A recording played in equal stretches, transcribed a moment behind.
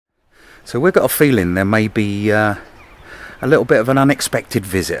So we've got a feeling there may be a little bit of an unexpected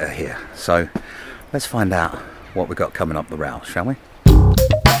visitor here. So let's find out what we've got coming up the rail, shall we?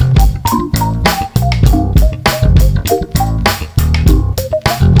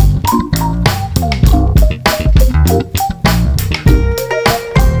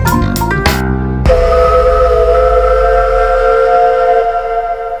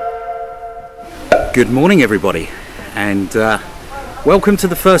 Good morning everybody, and welcome to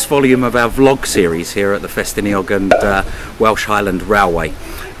the first volume of our vlog series here at the Gwesteiwr and Welsh Highland Railway.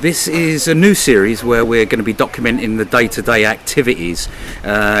 This is a new series where we're going to be documenting the day-to-day activities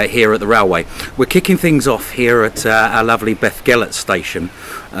here at the railway. We're kicking things off here at our lovely Beddgelert Station,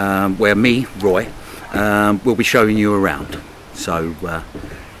 where me, Roy, will be showing you around. So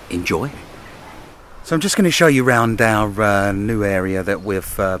enjoy. So I'm just going to show you around our new area that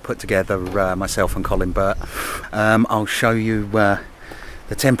we've put together, myself and Colin Burt. I'll show you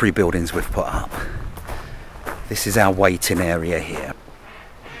the temporary buildings we've put up. This is our waiting area here.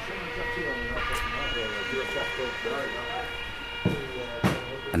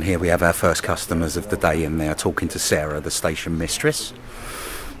 And here we have our first customers of the day in there, talking to Sarah, the station mistress.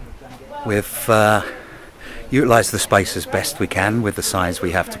 We've utilise the space as best we can with the size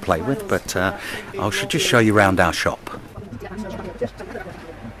we have to play with, but I should just show you around our shop.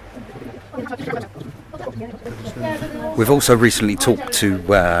 We've also recently talked to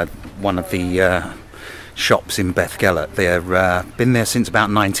one of the shops in Beddgelert. They've been there since about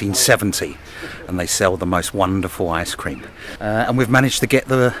 1970 and they sell the most wonderful ice cream. And we've managed to get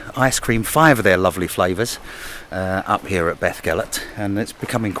the ice cream, 5 of their lovely flavours, up here at Beddgelert, and it's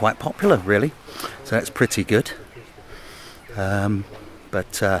becoming quite popular really. So that's pretty good.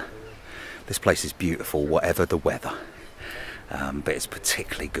 But this place is beautiful whatever the weather. But it's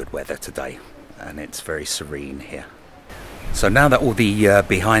particularly good weather today and it's very serene here. So now that all the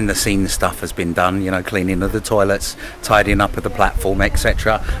behind the scenes stuff has been done, you know, cleaning of the toilets, tidying up of the platform,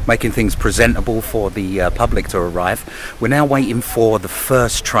 etc., making things presentable for the public to arrive, we're now waiting for the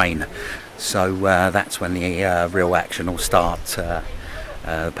first train. So that's when the real action will start.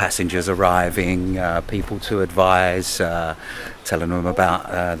 Passengers arriving, people to advise, telling them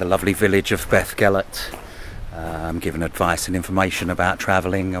about the lovely village of Beddgelert, giving advice and information about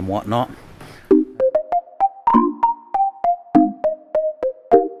travelling and whatnot.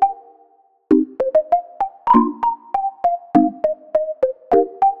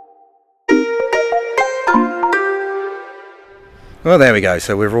 Well, there we go.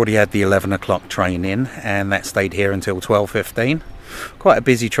 So we've already had the 11 o'clock train in, and that stayed here until 12:15. Quite a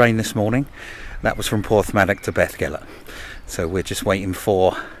busy train this morning. That was from Porthmadog to Beddgelert. So we're just waiting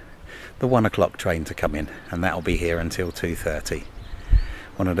for the 1 o'clock train to come in, and that'll be here until 2:30.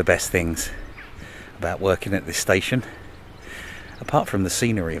 One of the best things about working at this station, apart from the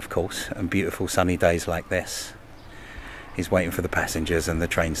scenery of course, and beautiful sunny days like this, is waiting for the passengers and the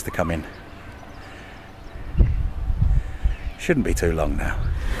trains to come in. Shouldn't be too long now.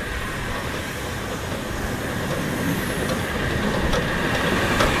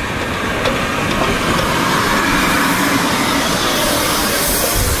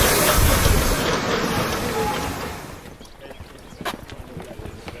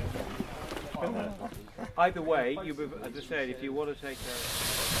 Either way, you, as I said, if you want to take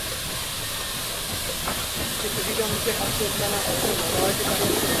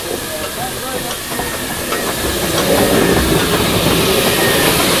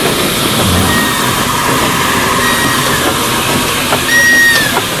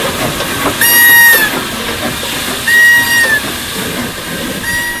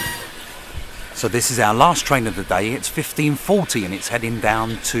So this is our last train of the day. It's 15:40 and it's heading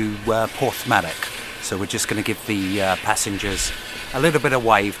down to Porthmadog. So we're just going to give the passengers a little bit of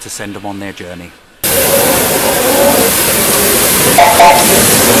wave to send them on their journey.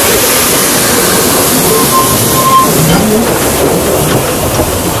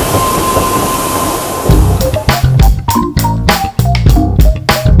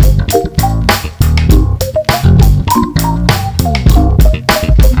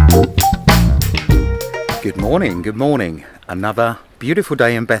 Good morning. Another beautiful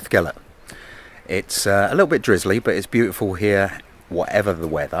day in Beddgelert. It's a little bit drizzly, but it's beautiful here whatever the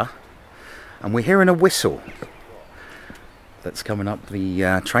weather. And we're hearing a whistle that's coming up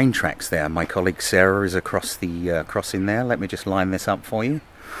the train tracks there. My colleague Sarah is across the crossing there. Let me just line this up for you.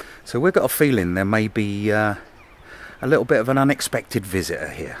 So we've got a feeling there may be a little bit of an unexpected visitor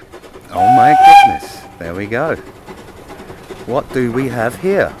here. Oh my goodness, there we go. What do we have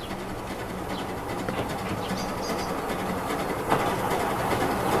here?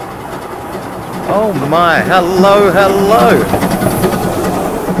 Oh my, hello, hello.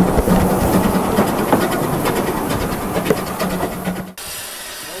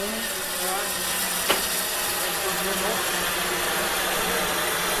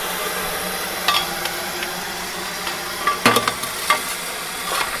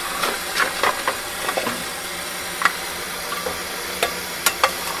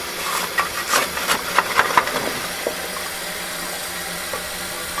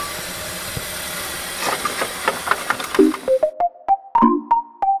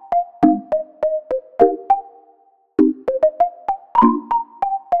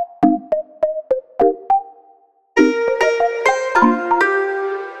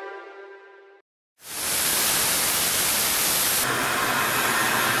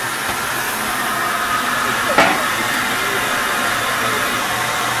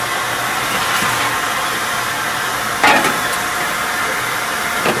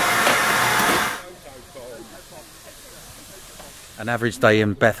 average day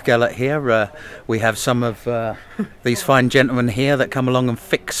in Beddgelert here. We have some of these fine gentlemen here that come along and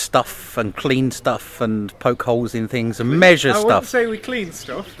fix stuff and clean stuff and poke holes in things and measure stuff. I wouldn't say we clean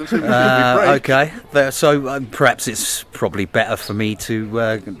stuff. Okay, so perhaps it's probably better for me to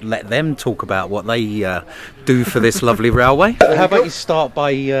let them talk about what they do for this lovely railway. How about you start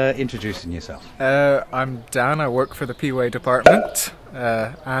by introducing yourself? I'm Dan, I work for the P-Way department.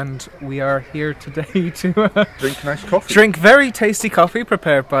 And we are here today to drink nice coffee. Drink very tasty coffee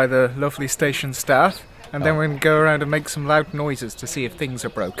prepared by the lovely station staff, and then we're going to go around and make some loud noises to see if things are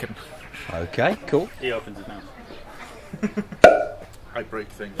broken. Okay, cool. He opens his mouth. I break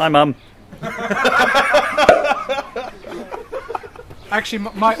things. Hi, Mum. Actually, do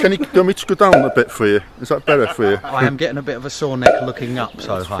you want me to go down a bit for you? Is that better for you? I am getting a bit of a sore neck looking up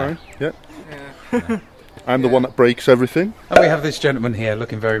so high. Fine. Yeah. I'm the one that breaks everything. And we have this gentleman here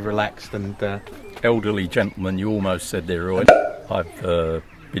looking very relaxed and... elderly gentleman, you almost said there, right? I've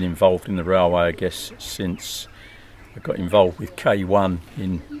been involved in the railway, I guess, since I got involved with K1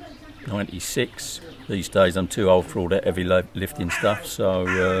 in '96. These days I'm too old for all that heavy lifting stuff,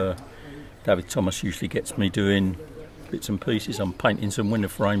 so David Thomas usually gets me doing bits and pieces. I'm painting some window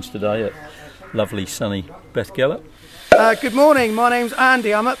frames today at lovely sunny Beddgelert. Good morning, my name's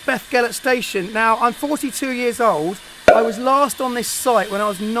Andy, I'm at Beddgelert Station. Now, I'm 42 years old. I was last on this site when I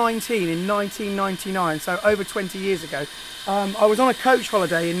was 19 in 1999, so over 20 years ago. I was on a coach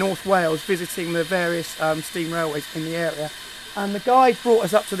holiday in North Wales visiting the various steam railways in the area, and the guide brought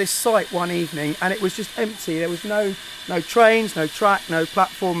us up to this site one evening and it was just empty. There was no trains, no track, no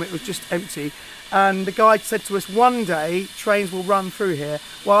platform, it was just empty. And the guide said to us, one day trains will run through here.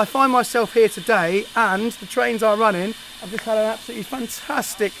 Well, I find myself here today and the trains are running. I've just had an absolutely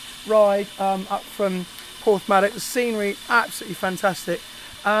fantastic ride up from Porthmadog. The scenery, absolutely fantastic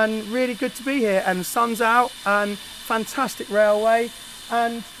and really good to be here. And the sun's out and fantastic railway.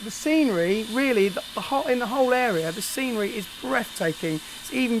 And the scenery, really, in the whole area, the scenery is breathtaking.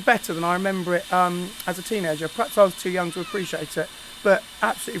 It's even better than I remember it as a teenager. Perhaps I was too young to appreciate it, but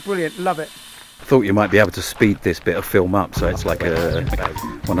absolutely brilliant, love it. I thought you might be able to speed this bit of film up so it's like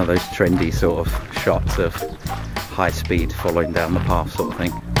one of those trendy sort of shots of high speed following down the path sort of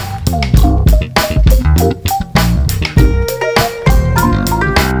thing.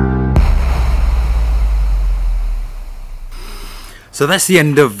 So that's the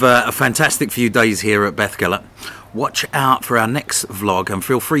end of a fantastic few days here at Beddgelert. Watch out for our next vlog and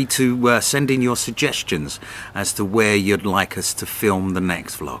feel free to send in your suggestions as to where you'd like us to film the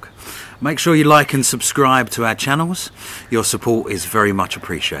next vlog. Make sure you like and subscribe to our channels. Your support is very much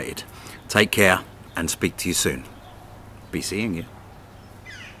appreciated. Take care and speak to you soon. Be seeing you.